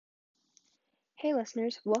Hey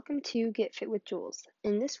listeners, welcome to Get Fit with Jules.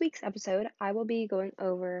 In this week's episode, I will be going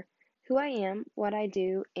over who I am, what I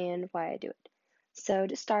do, and why I do it. So,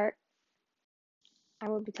 to start, I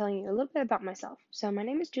will be telling you a little bit about myself. So, my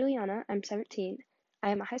name is Juliana, I'm 17. I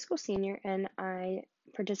am a high school senior and I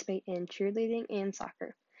participate in cheerleading and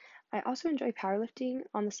soccer. I also enjoy powerlifting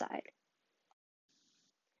on the side.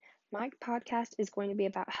 My podcast is going to be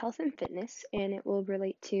about health and fitness, and it will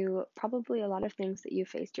relate to probably a lot of things that you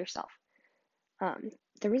faced yourself. Um,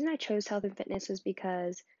 the reason I chose health and fitness was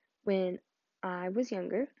because when I was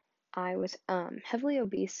younger, I was heavily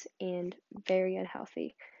obese and very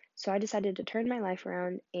unhealthy. So I decided to turn my life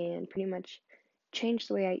around and pretty much change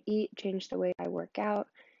the way I eat, change the way I work out,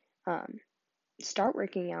 um, start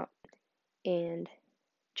working out, and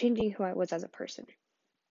changing who I was as a person.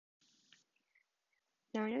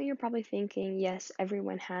 Now, I know you're probably thinking, yes,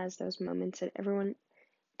 everyone has those moments and everyone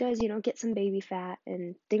does, get some baby fat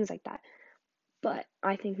and things like that. But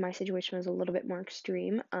I think my situation was a little bit more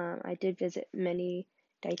extreme. I did visit many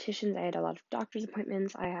dietitians. I had a lot of doctor's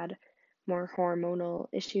appointments. I had more hormonal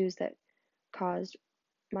issues that caused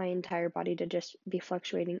my entire body to just be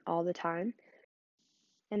fluctuating all the time.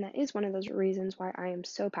 And that is one of those reasons why I am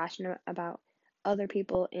so passionate about other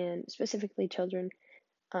people and specifically children,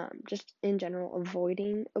 just in general,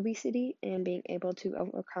 avoiding obesity and being able to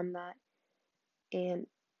overcome that and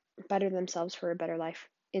better themselves for a better life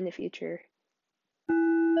in the future.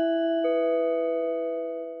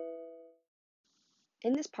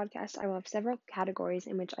 In this podcast, I will have several categories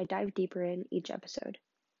in which I dive deeper in each episode.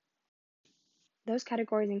 Those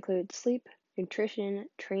categories include sleep, nutrition,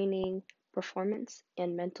 training, performance,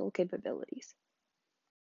 and mental capabilities.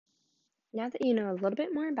 Now that you know a little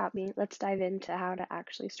bit more about me, let's dive into how to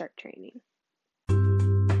actually start training.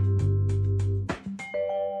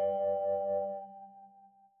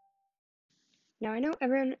 Now, I know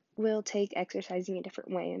everyone will take exercising a different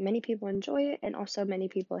way, and many people enjoy it, and also many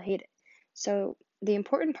people hate it. So, the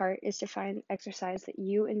important part is to find exercise that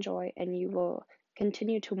you enjoy and you will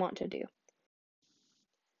continue to want to do.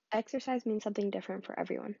 Exercise means something different for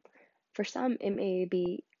everyone. For some, it may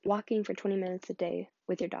be walking for 20 minutes a day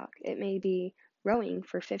with your dog. It may be rowing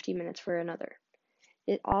for 50 minutes for another.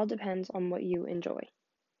 It all depends on what you enjoy.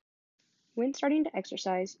 When starting to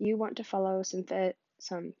exercise, you want to follow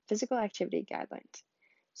some physical activity guidelines.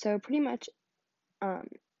 So pretty much, um,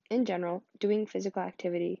 in general, doing physical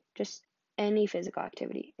activity, just any physical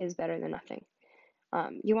activity, is better than nothing.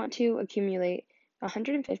 You want to accumulate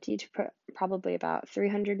 150 to probably about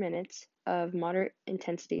 300 minutes of moderate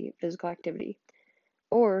intensity physical activity,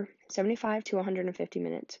 or 75 to 150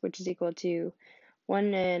 minutes, which is equal to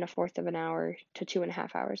 1.25 of an hour to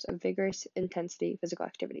 2.5 hours of vigorous intensity physical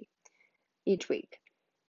activity each week.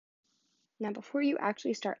 Now, before you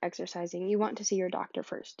actually start exercising, you want to see your doctor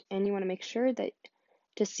first, and you want to make sure that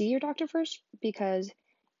to see your doctor first because,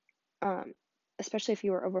 um, especially if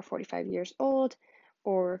you are over 45 years old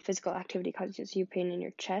or physical activity causes you pain in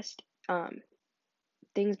your chest,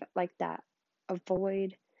 things like that.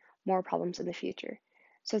 Avoid more problems in the future.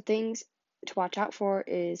 So, things to watch out for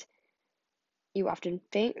is you often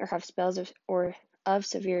faint or have spells of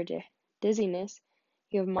severe dizziness.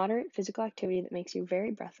 You have moderate physical activity that makes you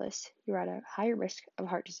very breathless. You're at a higher risk of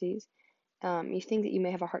heart disease. You think that you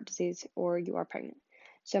may have a heart disease or you are pregnant.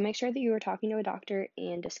 So make sure that you are talking to a doctor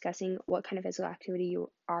and discussing what kind of physical activity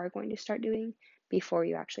you are going to start doing before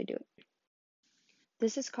you actually do it.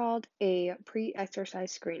 This is called a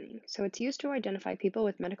pre-exercise screening. So it's used to identify people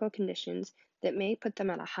with medical conditions that may put them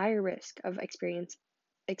at a higher risk of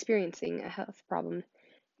experiencing a health problem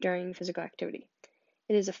during physical activity.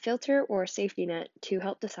 It is a filter or a safety net to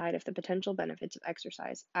help decide if the potential benefits of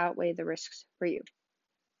exercise outweigh the risks for you.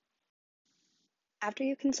 After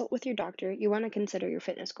you consult with your doctor, you want to consider your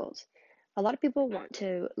fitness goals. A lot of people want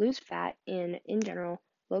to lose fat and, in general,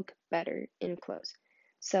 look better in clothes.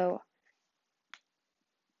 So,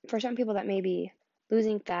 for some people, that may be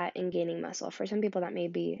losing fat and gaining muscle. For some people, that may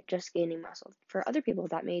be just gaining muscle. For other people,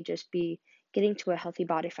 that may just be getting to a healthy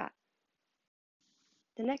body fat.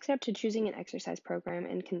 The next step to choosing an exercise program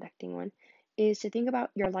and conducting one is to think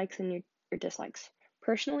about your likes and your dislikes.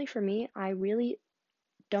 Personally, for me, I really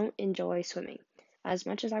don't enjoy swimming. As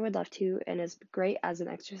much as I would love to, and as great as an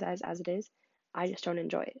exercise as it is, I just don't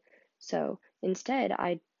enjoy it. So instead,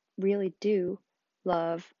 I really do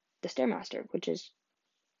love the Stairmaster, which is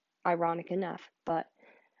ironic enough, but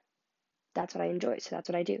that's what I enjoy, so that's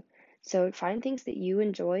what I do. So find things that you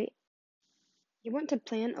enjoy. You want to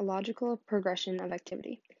plan a logical progression of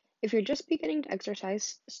activity. If you're just beginning to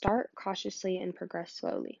exercise, start cautiously and progress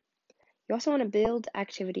slowly. You also want to build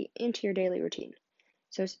activity into your daily routine.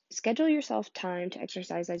 So schedule yourself time to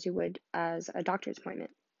exercise as you would as a doctor's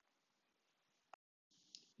appointment.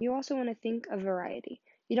 You also want to think of variety.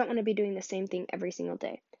 You don't want to be doing the same thing every single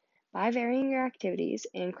day. By varying your activities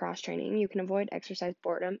and cross training, you can avoid exercise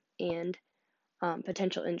boredom and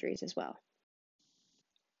potential injuries as well.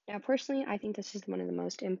 Now, personally, I think this is one of the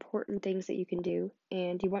most important things that you can do,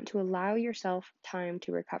 and you want to allow yourself time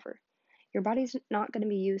to recover. Your body's not going to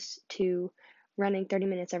be used to running 30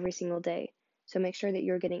 minutes every single day, so make sure that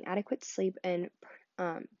you're getting adequate sleep and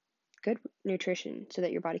um, good nutrition so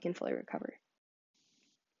that your body can fully recover.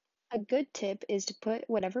 A good tip is to put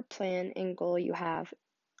whatever plan and goal you have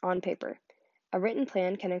on paper. A written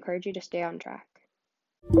plan can encourage you to stay on track.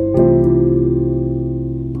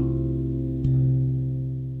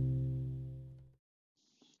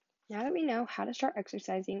 Now that we know how to start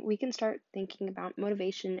exercising, we can start thinking about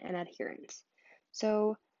motivation and adherence.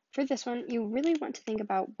 So, for this one, you really want to think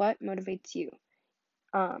about what motivates you.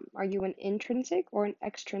 Are you an intrinsic or an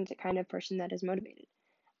extrinsic kind of person that is motivated?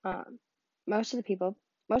 Um, most of the people,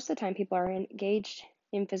 most of the time, people are engaged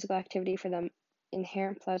in physical activity for the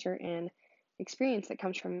inherent pleasure and experience that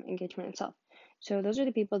comes from engagement itself. So, those are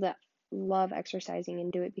the people that love exercising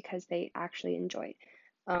and do it because they actually enjoy it.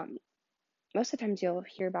 Um, Most of the times you'll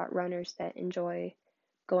hear about runners that enjoy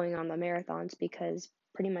going on the marathons because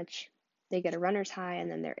pretty much they get a runner's high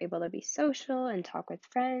and then they're able to be social and talk with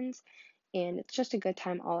friends, and it's just a good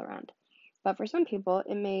time all around. But for some people,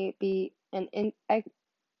 it may be an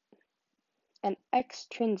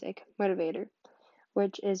extrinsic motivator,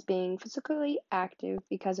 which is being physically active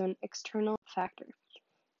because of an external factor.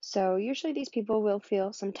 So usually these people will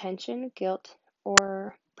feel some tension, guilt,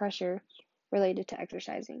 or pressure related to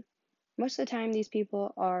exercising. Most of the time, these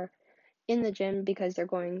people are in the gym because they're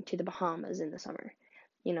going to the Bahamas in the summer,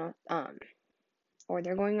 you know, or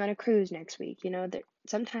they're going on a cruise next week. That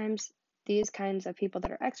sometimes these kinds of people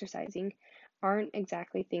that are exercising aren't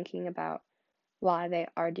exactly thinking about why they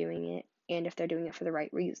are doing it and if they're doing it for the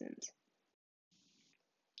right reasons.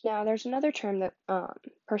 Now, there's another term that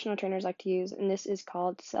personal trainers like to use, and this is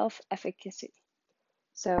called self-efficacy.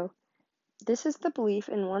 So, this is the belief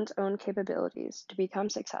in one's own capabilities to become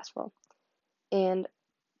successful. And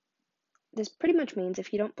this pretty much means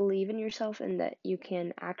if you don't believe in yourself and that you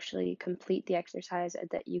can actually complete the exercise and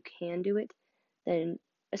that you can do it, then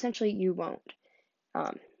essentially you won't.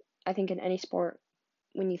 Um, I think in any sport,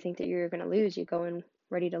 when you think that you're going to lose, you go in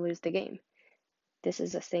ready to lose the game. This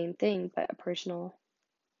is the same thing, but a personal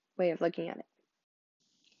way of looking at it.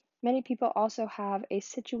 Many people also have a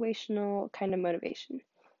situational kind of motivation.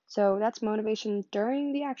 So that's motivation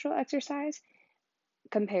during the actual exercise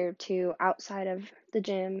compared to outside of the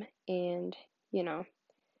gym and, you know,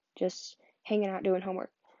 just hanging out doing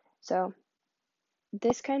homework. So,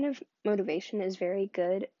 this kind of motivation is very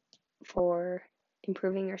good for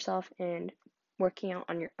improving yourself and working out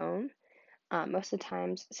on your own. Most of the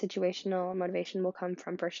times, situational motivation will come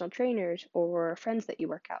from personal trainers or friends that you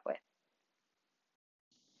work out with.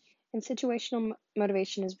 And situational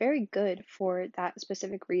motivation is very good for that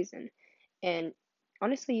specific reason. And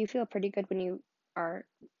honestly, you feel pretty good when you are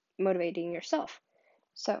motivating yourself.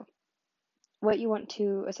 So, what you want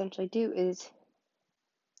to essentially do is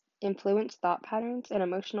influence thought patterns and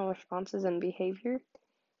emotional responses and behavior.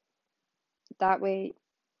 That way,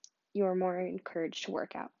 you're more encouraged to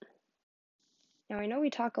work out. Now, I know we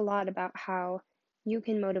talk a lot about how you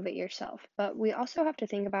can motivate yourself, but we also have to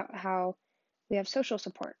think about how we have social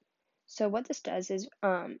support. So, what this does is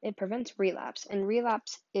it prevents relapse, and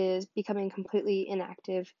relapse is becoming completely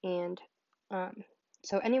inactive. And um,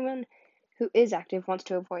 so, anyone who is active wants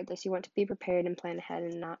to avoid this. You want to be prepared and plan ahead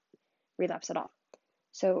and not relapse at all.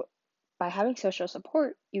 So, by having social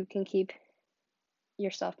support, you can keep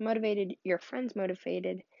yourself motivated, your friends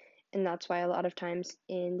motivated, and that's why a lot of times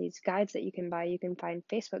in these guides that you can buy, you can find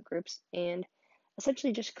Facebook groups and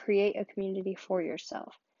essentially just create a community for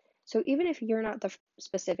yourself. So even if you're not the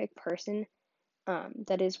specific person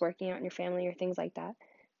that is working out in your family or things like that,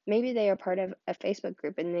 maybe they are part of a Facebook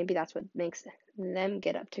group and maybe that's what makes them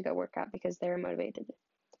get up to go work out because they're motivated.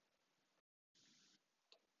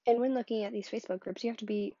 And when looking at these Facebook groups, you have to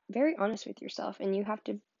be very honest with yourself and you have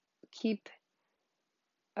to keep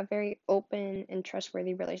a very open and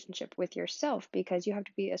trustworthy relationship with yourself because you have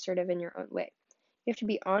to be assertive in your own way. You have to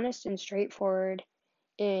be honest and straightforward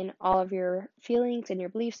in all of your feelings and your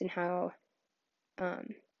beliefs and how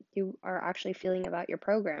um, you are actually feeling about your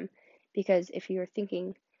program. Because if you're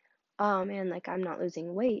thinking, oh man, like I'm not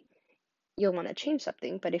losing weight, you'll want to change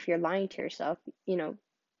something. But if you're lying to yourself,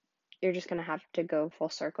 you're just going to have to go full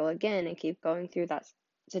circle again and keep going through that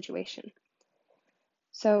situation.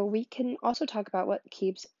 So we can also talk about what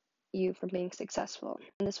keeps you from being successful.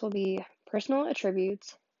 And this will be personal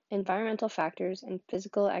attributes, environmental factors, and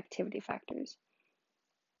physical activity factors.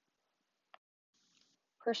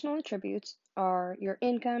 Personal attributes are your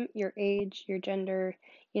income, your age, your gender,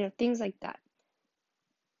 things like that.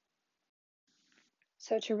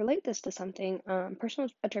 So to relate this to something, personal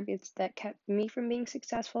attributes that kept me from being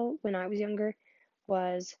successful when I was younger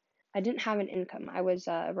was I didn't have an income. I was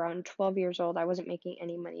around 12 years old. I wasn't making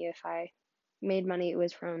any money. If I made money, it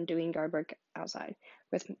was from doing yard work outside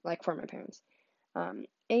with like for my parents.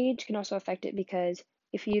 Age can also affect it because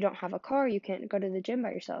if you don't have a car, you can't go to the gym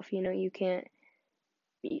by yourself. You can't,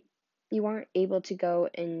 you aren't able to go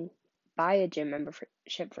and buy a gym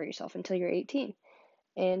membership for yourself until you're 18.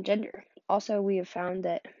 And gender. Also, we have found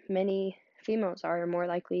that many females are more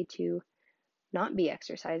likely to not be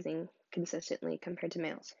exercising consistently compared to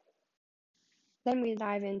males. Then we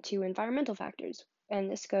dive into environmental factors,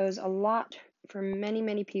 and this goes a lot for many,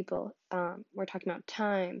 many people. We're talking about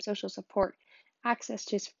time, social support, access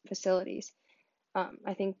to facilities.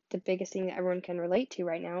 I think the biggest thing that everyone can relate to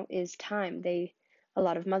right now is time. A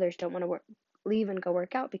lot of mothers don't want to leave and go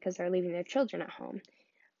work out because they're leaving their children at home.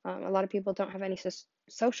 A lot of people don't have any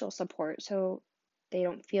social support, so they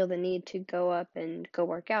don't feel the need to go up and go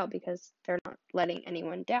work out because they're not letting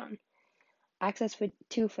anyone down. Access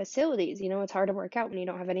to facilities, it's hard to work out when you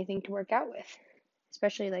don't have anything to work out with,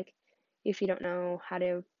 especially like if you don't know how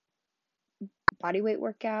to body weight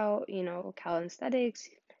work out, calisthenics,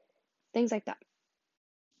 things like that.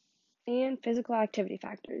 And physical activity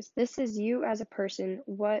factors. This is you as a person,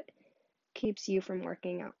 what keeps you from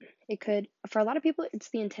working out. For a lot of people, it's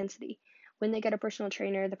the intensity. When they get a personal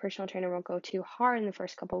trainer, the personal trainer will go too hard in the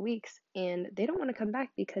first couple of weeks and they don't want to come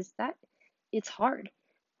back because it's hard.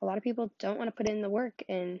 A lot of people don't want to put in the work,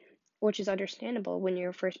 and which is understandable. When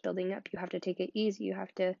you're first building up, you have to take it easy. You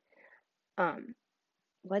have to um,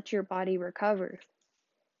 let your body recover.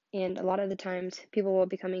 And a lot of the times, people will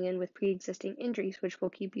be coming in with pre-existing injuries, which will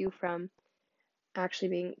keep you from actually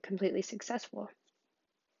being completely successful.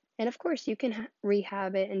 And of course, you can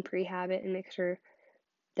rehab it and prehab it and make sure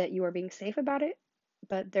that you are being safe about it,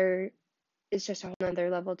 but there is just a whole nother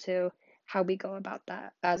level to how we go about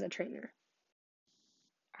that as a trainer.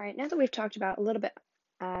 All right, now that we've talked about a little bit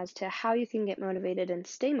as to how you can get motivated and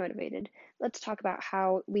stay motivated, let's talk about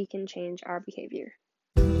how we can change our behavior.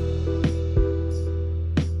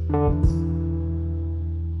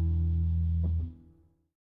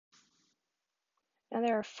 Now,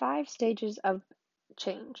 there are 5 stages of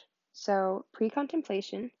change. So,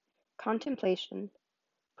 pre-contemplation, contemplation,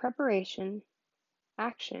 preparation,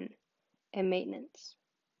 action, and maintenance.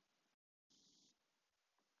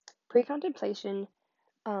 Pre-contemplation,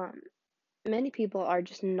 um, many people are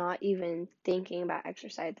just not even thinking about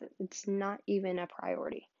exercise. It's not even a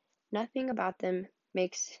priority. Nothing about them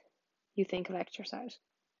makes you think of exercise.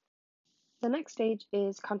 The next stage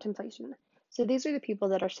is contemplation. So these are the people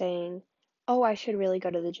that are saying, oh, I should really go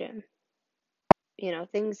to the gym.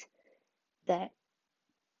 Things that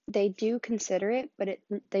they do consider it, but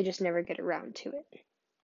they just never get around to it.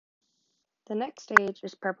 The next stage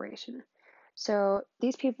is preparation. So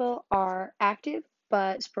these people are active,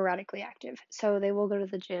 but sporadically active. So they will go to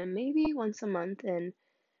the gym maybe once a month and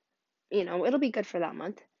it'll be good for that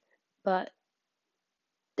month, but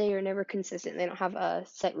they are never consistent. They don't have a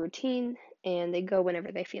set routine and they go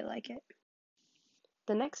whenever they feel like it.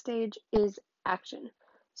 The next stage is action.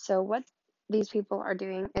 So, what these people are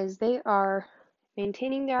doing is they are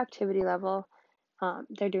maintaining their activity level.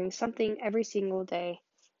 They're doing something every single day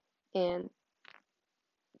and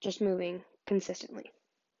just moving consistently.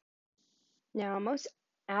 Now, most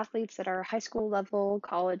athletes that are high school level,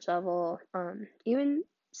 college level, even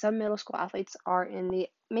some middle school athletes are in the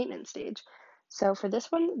maintenance stage. So for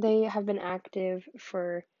this one, they have been active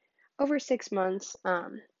for over 6 months.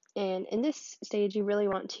 And in this stage, you really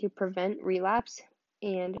want to prevent relapse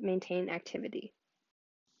and maintain activity.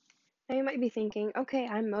 Now you might be thinking, okay,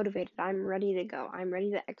 I'm motivated, I'm ready to go, I'm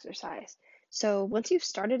ready to exercise. So once you've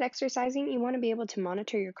started exercising, you want to be able to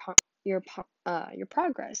monitor your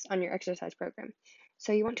progress on your exercise program.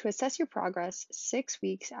 So you want to assess your progress 6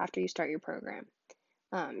 weeks after you start your program.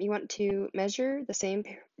 You want to measure the same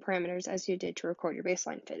parameters as you did to record your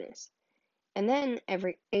baseline fitness, and then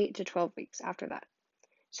every 8 to 12 weeks after that.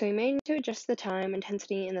 So you may need to adjust the time,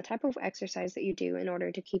 intensity, and the type of exercise that you do in order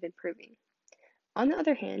to keep improving. On the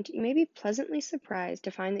other hand, you may be pleasantly surprised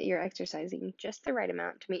to find that you're exercising just the right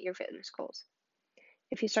amount to meet your fitness goals.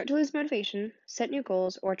 If you start to lose motivation, set new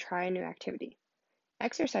goals, or try a new activity,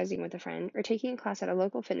 exercising with a friend or taking a class at a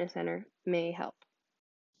local fitness center may help.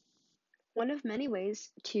 One of many ways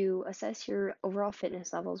to assess your overall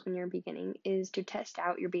fitness levels when you're beginning is to test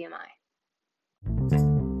out your BMI.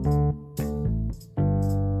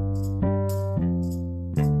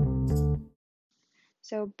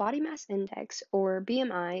 So, body mass index, or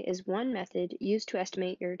BMI, is one method used to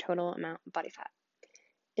estimate your total amount of body fat.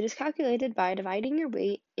 It is calculated by dividing your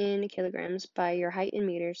weight in kilograms by your height in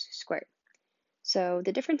meters squared. So,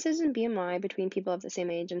 the differences in BMI between people of the same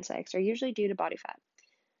age and sex are usually due to body fat.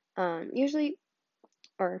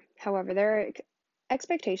 However, there are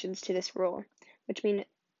expectations to this rule,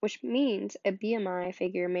 which means a BMI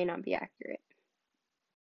figure may not be accurate.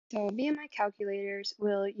 So BMI calculators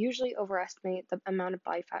will usually overestimate the amount of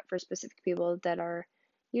body fat for specific people that are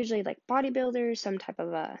usually like bodybuilders, some type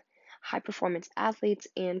of high performance athletes,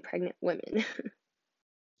 and pregnant women.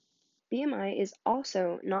 BMI is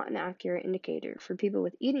also not an accurate indicator for people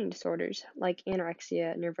with eating disorders like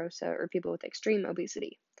anorexia nervosa or people with extreme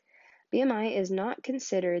obesity. BMI is not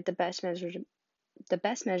considered the best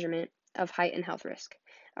measurement of height and health risk.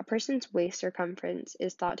 A person's waist circumference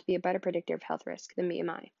is thought to be a better predictor of health risk than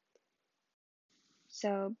BMI.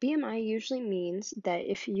 So BMI usually means that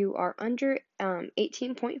if you are under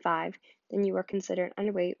 18.5, then you are considered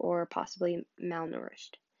underweight or possibly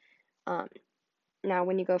malnourished. Um, Now,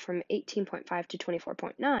 when you go from 18.5 to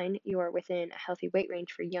 24.9, you are within a healthy weight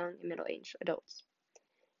range for young and middle-aged adults.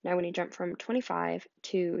 Now, when you jump from 25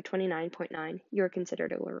 to 29.9, you are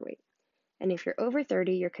considered overweight. And if you're over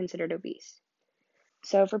 30, you're considered obese.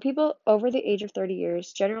 So for people over the age of 30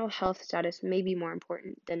 years, general health status may be more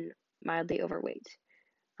important than mildly overweight.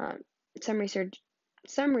 Um, some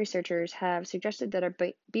researchers have suggested that a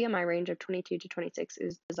BMI range of 22 to 26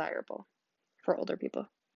 is desirable for older people.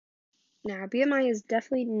 Now, BMI is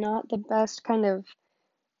definitely not the best kind of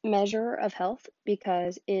measure of health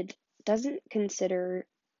because it doesn't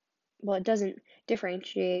it doesn't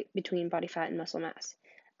differentiate between body fat and muscle mass.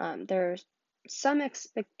 There's some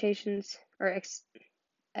expectations or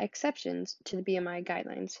exceptions to the BMI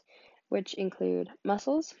guidelines, which include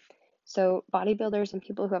muscles. So, bodybuilders and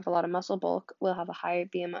people who have a lot of muscle bulk will have a higher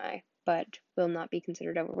BMI, but will not be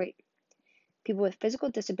considered overweight. People with physical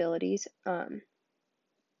disabilities,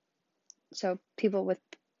 so people with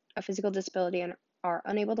a physical disability and are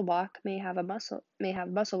unable to walk may have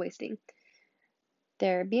muscle wasting.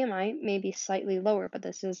 Their BMI may be slightly lower, but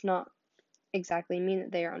this does not exactly mean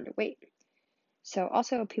that they are underweight. So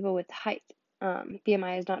also people with height,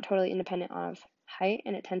 BMI is not totally independent of height,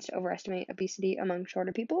 and it tends to overestimate obesity among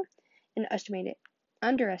shorter people and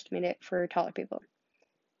underestimate it for taller people.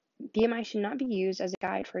 BMI should not be used as a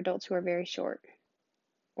guide for adults who are very short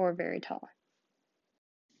or very tall.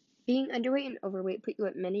 Being underweight and overweight put you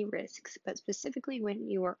at many risks, but specifically when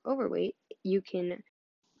you are overweight, you can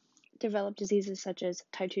develop diseases such as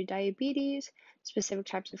type 2 diabetes, specific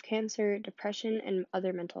types of cancer, depression, and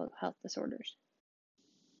other mental health disorders.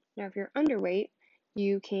 Now, if you're underweight,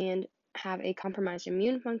 you can have a compromised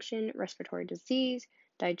immune function, respiratory disease,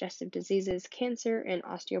 digestive diseases, cancer, and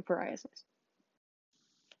osteoporosis.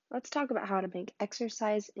 Let's talk about how to make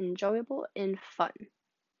exercise enjoyable and fun.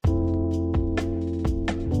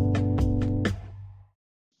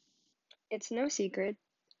 It's no secret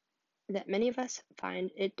that many of us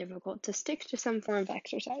find it difficult to stick to some form of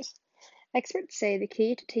exercise. Experts say the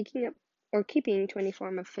key to taking up or keeping to any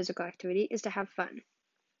form of physical activity is to have fun.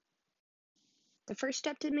 The first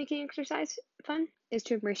step to making exercise fun is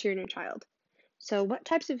to embrace your inner child. So, what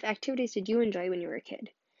types of activities did you enjoy when you were a kid?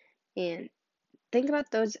 And think about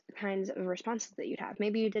those kinds of responses that you'd have.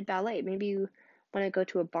 Maybe you did ballet. Maybe you want to go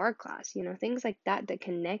to a bar class. Things like that that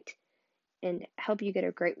connect and help you get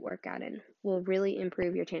a great workout in will really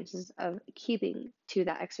improve your chances of keeping to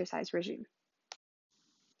that exercise regime.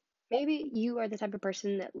 Maybe you are the type of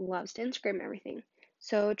person that loves to Instagram everything.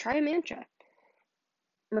 So try a mantra.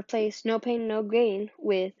 Replace no pain, no gain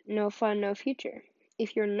with no fun, no future.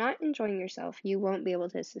 If you're not enjoying yourself, you won't be able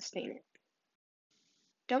to sustain it.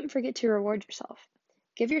 Don't forget to reward yourself.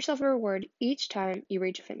 Give yourself a reward each time you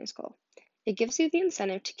reach a fitness goal. It gives you the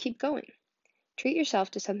incentive to keep going. Treat yourself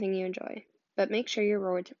to something you enjoy, but make sure your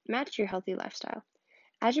rewards match your healthy lifestyle.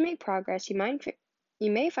 As you make progress, you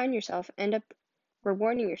may find yourself end up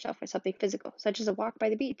rewarding yourself with something physical, such as a walk by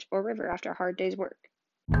the beach or river after a hard day's work.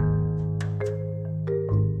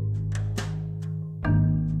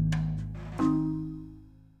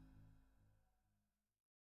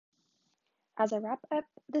 As I wrap up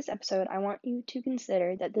this episode, I want you to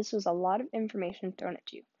consider that this was a lot of information thrown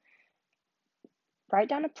at you. Write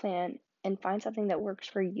down a plan and find something that works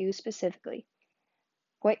for you specifically.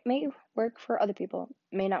 What may work for other people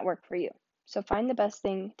may not work for you. So find the best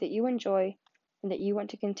thing that you enjoy and that you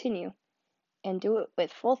want to continue and do it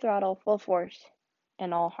with full throttle, full force,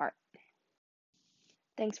 and all heart.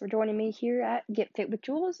 Thanks for joining me here at Get Fit with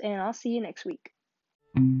Jules, and I'll see you next week.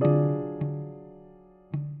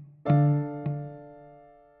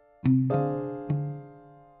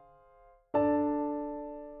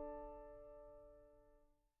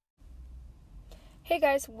 Hey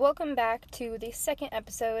guys, welcome back to the second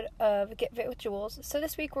episode of Get Fit with Jules. So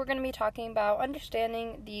this week we're going to be talking about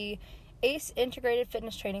understanding the ACE integrated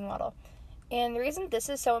fitness training model. And the reason this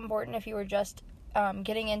is so important if you were just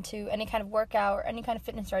getting into any kind of workout or any kind of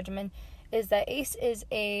fitness regimen is that ACE is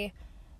a